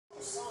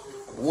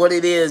What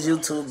it is,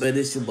 YouTube, man,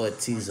 it's your boy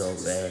Tzoe,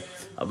 man.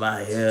 I'm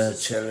out here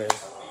chilling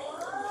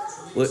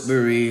with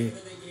Marie,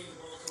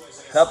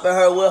 helping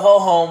her with her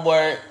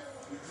homework.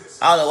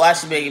 I don't know why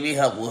she making me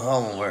help with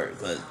homework,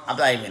 because I'm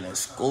not even in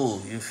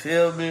school, you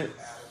feel me?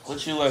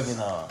 What you working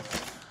on?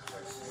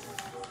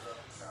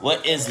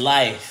 What is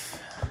life?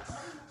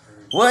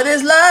 What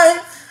is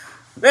life?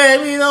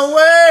 Baby, don't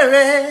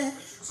worry.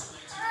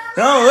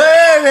 Don't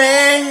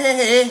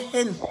worry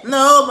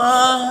no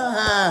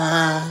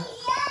more.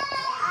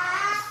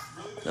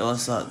 Say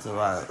what's up to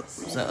my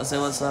say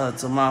what's up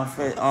to my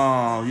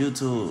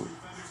YouTube.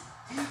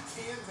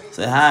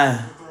 Say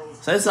hi.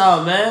 Say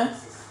something, man.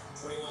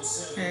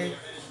 Hey.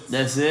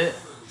 That's it.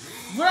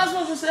 What am I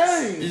supposed to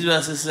say? You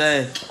supposed to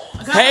say,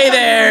 hey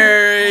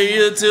there,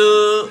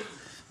 YouTube.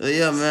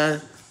 Yeah,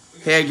 man.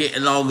 Hair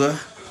getting longer.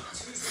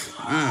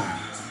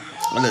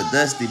 A little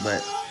dusty,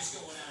 but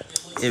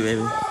yeah,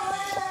 baby.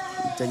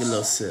 Take a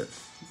little sip.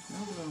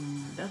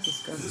 That's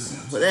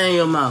disgusting. Put that in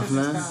your mouth,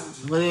 man.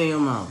 Put it in your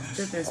mouth.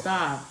 Tipton,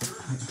 stop.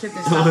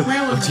 Tipton, stop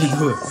playing with me.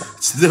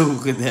 What you doing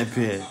with that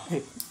pen?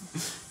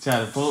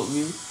 Trying to poke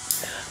me?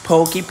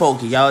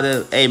 Pokey. Y'all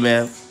there? Hey,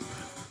 man.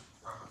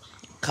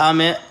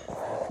 Comment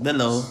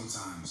below.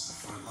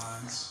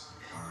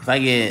 If I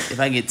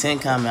get 10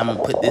 comments, I'm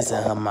gonna put this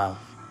in her mouth.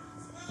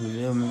 You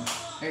feel me?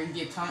 Or you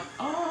get time.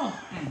 Oh,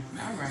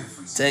 all right.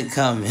 10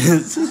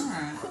 comments. All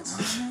right.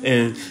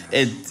 and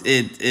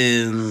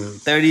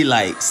 30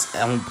 likes.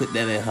 I'm gonna put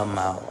that in her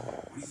mouth.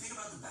 When you think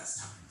about the best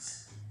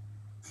times,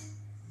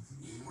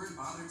 you weren't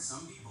bothered.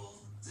 Some people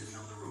didn't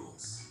know the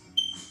rules.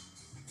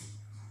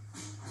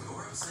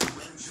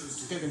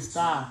 Tipton,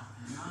 stop.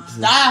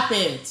 Stop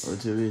it.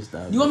 What you mean,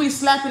 stop? You want me to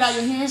slap it out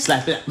your hand?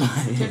 Slap it out.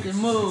 Tipton,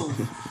 move.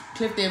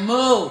 Tipton,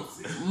 move.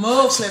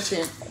 Move,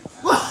 Tipton.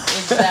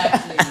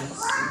 Exactly.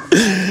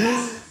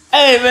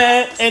 Hey,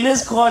 man, in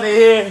this corner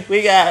here,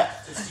 we got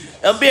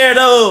a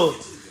beardo.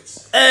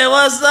 Hey,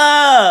 what's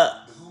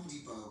up?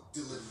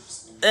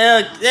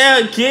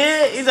 Yeah,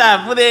 kid. You trying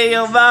to put it in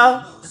your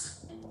mouth?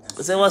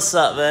 Say what's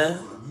up, man.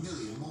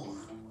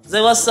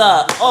 Say what's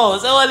up. Oh,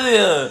 say what it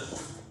is.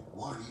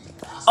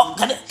 Oh,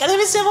 can I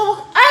even say one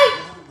more? Hey!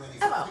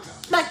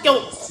 Knock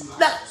your...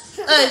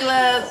 Hey,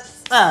 man.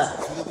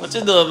 What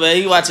you doing, man?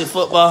 You watching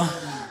football?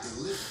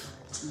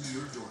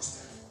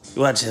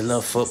 You watching a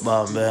little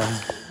football,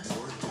 man.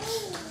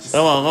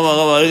 Come on.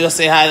 We gonna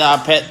say hi to our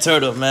pet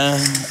turtle, man.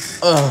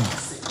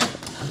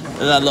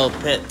 There's our little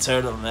pet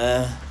turtle,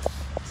 man.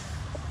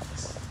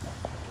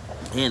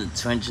 He in the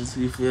trenches,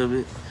 you feel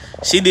me?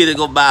 She need to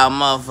go buy a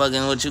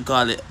motherfucking, what you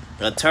call it,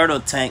 a turtle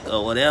tank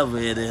or whatever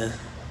it is.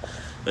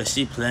 But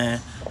she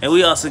playing. And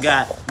we also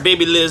got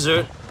baby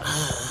lizard.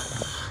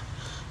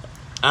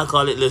 I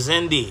call it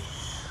Lizendi.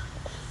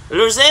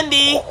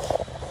 Lizendi,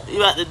 you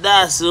about to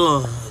die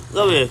soon.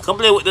 Come here, come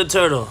play with the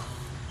turtle.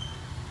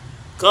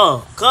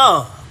 Come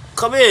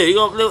here, you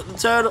gonna play with the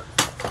turtle?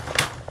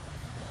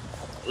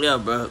 Yeah,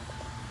 bro.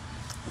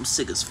 I'm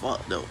sick as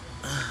fuck, though.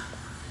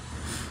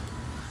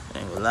 I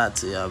ain't gonna lie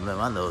to y'all, man.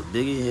 My nose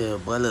big in here,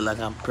 boy. I look like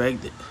I'm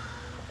pregnant.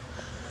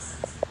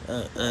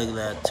 Look at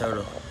that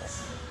turtle.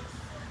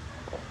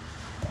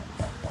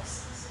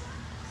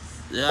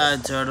 Yeah,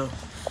 turtle.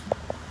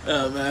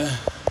 Yeah, man.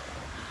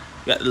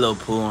 Got the little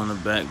pool on the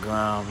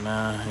background,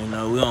 man. You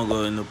know, we don't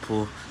go in the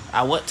pool.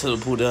 I went to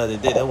the pool the other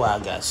day. That's why I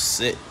got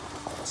sick.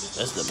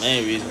 That's the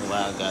main reason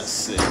why I got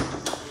sick.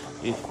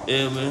 You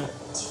feel me?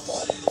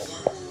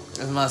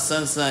 That's my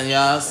son,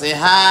 y'all. Say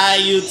hi,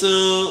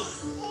 YouTube.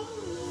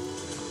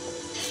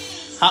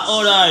 How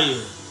old are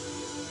you?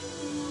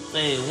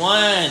 Say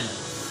 1.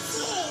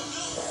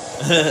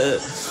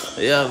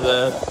 Yeah,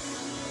 man.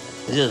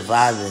 Just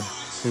vibing.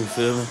 You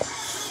feel me?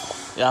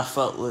 Y'all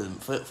fuck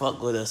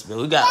with us, man.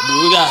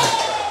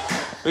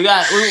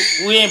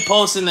 We ain't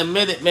posting a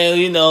minute, man.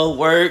 You know,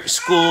 work,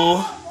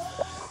 school.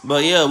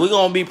 But yeah, we're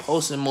gonna be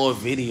posting more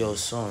videos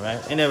soon,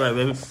 right? Ain't that right,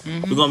 baby?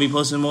 We're gonna be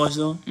posting more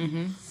soon?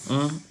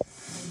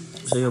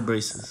 Show your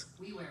braces.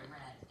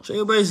 Show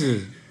your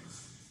braces.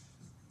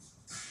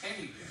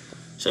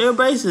 Show your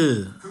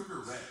braces.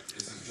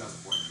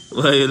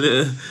 Wait,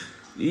 look.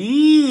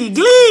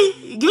 Gleeful.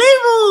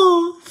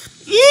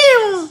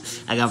 Yeah.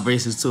 I got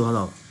braces too. Hold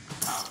on.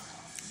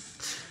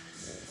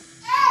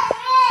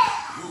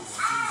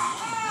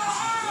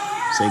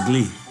 Say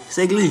glee.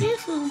 Say glee.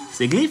 Gleeful.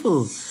 Say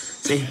gleeful.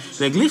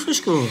 Say gleeful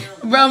school.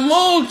 Bro,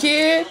 move,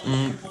 kid.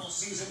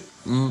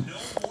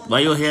 Why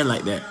your hair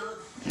like that?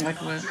 Like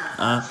what?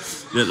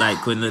 Look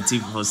like Queen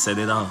Latifah set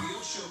it off.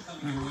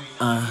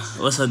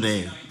 What's her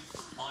name?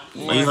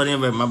 Are you holding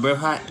my breath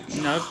hot?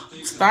 No.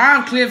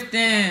 Stop,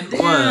 Clifton. Damn. What?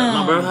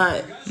 My breath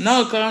hot?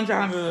 No, cause I'm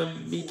trying to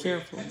be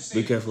careful.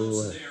 Be careful with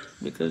what?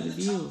 Because of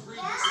you.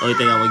 Oh, you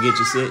think I'm gonna get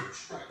you sick?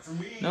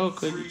 No,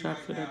 cause you tried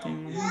to put that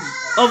thing in my ear.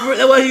 Oh, for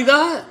that what you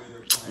got?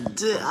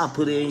 I'll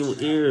put it in your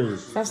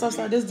ears.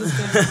 Stop. This is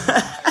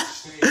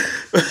disgusting.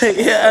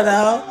 Yeah,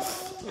 now.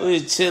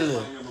 We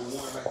chilling.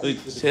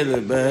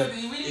 Man.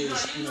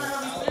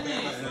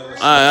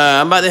 Alright,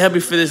 I'm about to help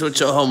you finish with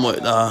your homework,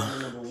 dog.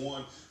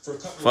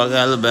 Fuck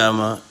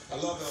Alabama.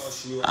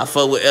 I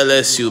fuck with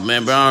LSU,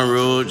 man. Brown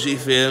Rouge, you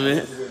feel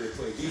me?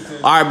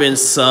 Arbin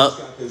suck.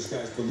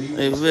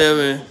 You feel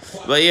me?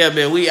 But yeah,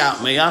 man, we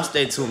out, man. Y'all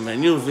stay tuned, man.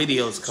 New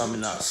videos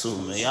coming out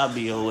soon, man. Y'all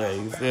be aware,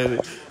 you feel me?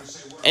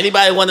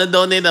 Anybody want to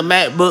donate a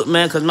MacBook,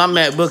 man? Because my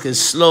MacBook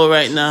is slow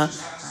right now.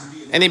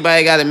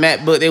 Anybody got a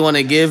MacBook they want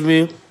to give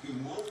me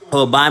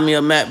or buy me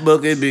a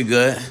MacBook, it'd be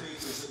good.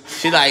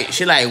 She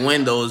like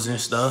Windows and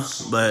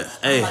stuff, but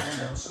hey,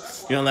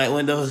 you don't like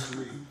Windows?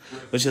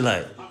 What you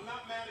like?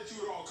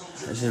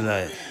 What you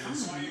like?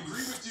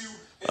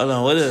 Hold on,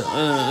 hold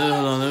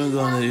on, let me go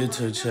on the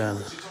YouTube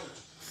channel.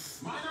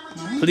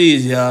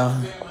 Please, y'all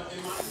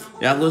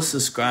go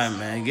subscribe,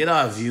 man. Get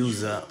our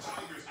views up.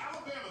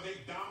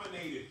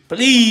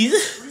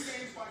 Please.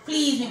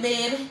 Please me,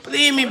 baby.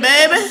 Please me,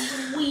 baby.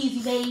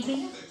 Wheezy,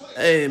 baby.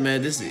 Hey,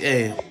 man, this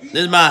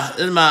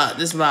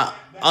is my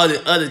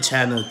other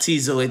channel,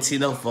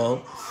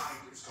 Tzoe&Marie.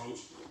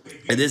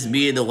 And this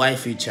being the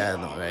wifey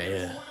channel right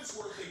here.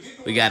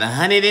 We got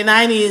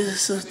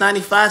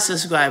 95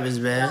 subscribers,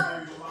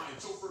 man.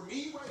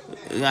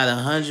 We got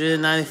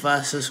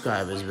 195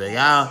 subscribers, man.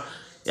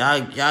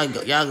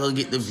 Y'all go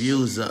get the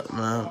views up,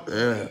 man.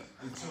 Yeah.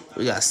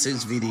 We got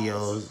 6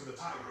 videos.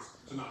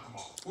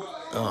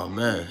 Oh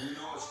man.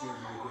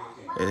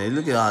 Hey,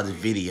 look at all the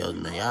videos,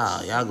 man.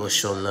 Y'all go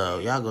show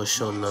love. Y'all go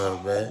show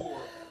love, man.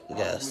 We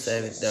got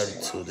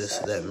 732, this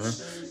and that, man.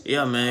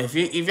 Yeah, man. If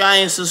y'all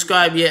ain't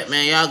subscribed yet,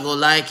 man, y'all go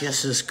like and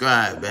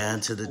subscribe, man,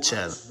 to the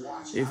channel.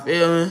 You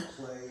feel me?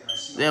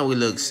 Then we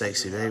look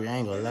sexy, baby. I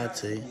ain't gonna lie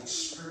to you.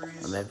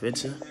 On that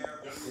picture.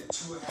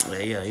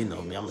 Yeah, you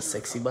know me. I'm a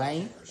sexy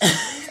boy.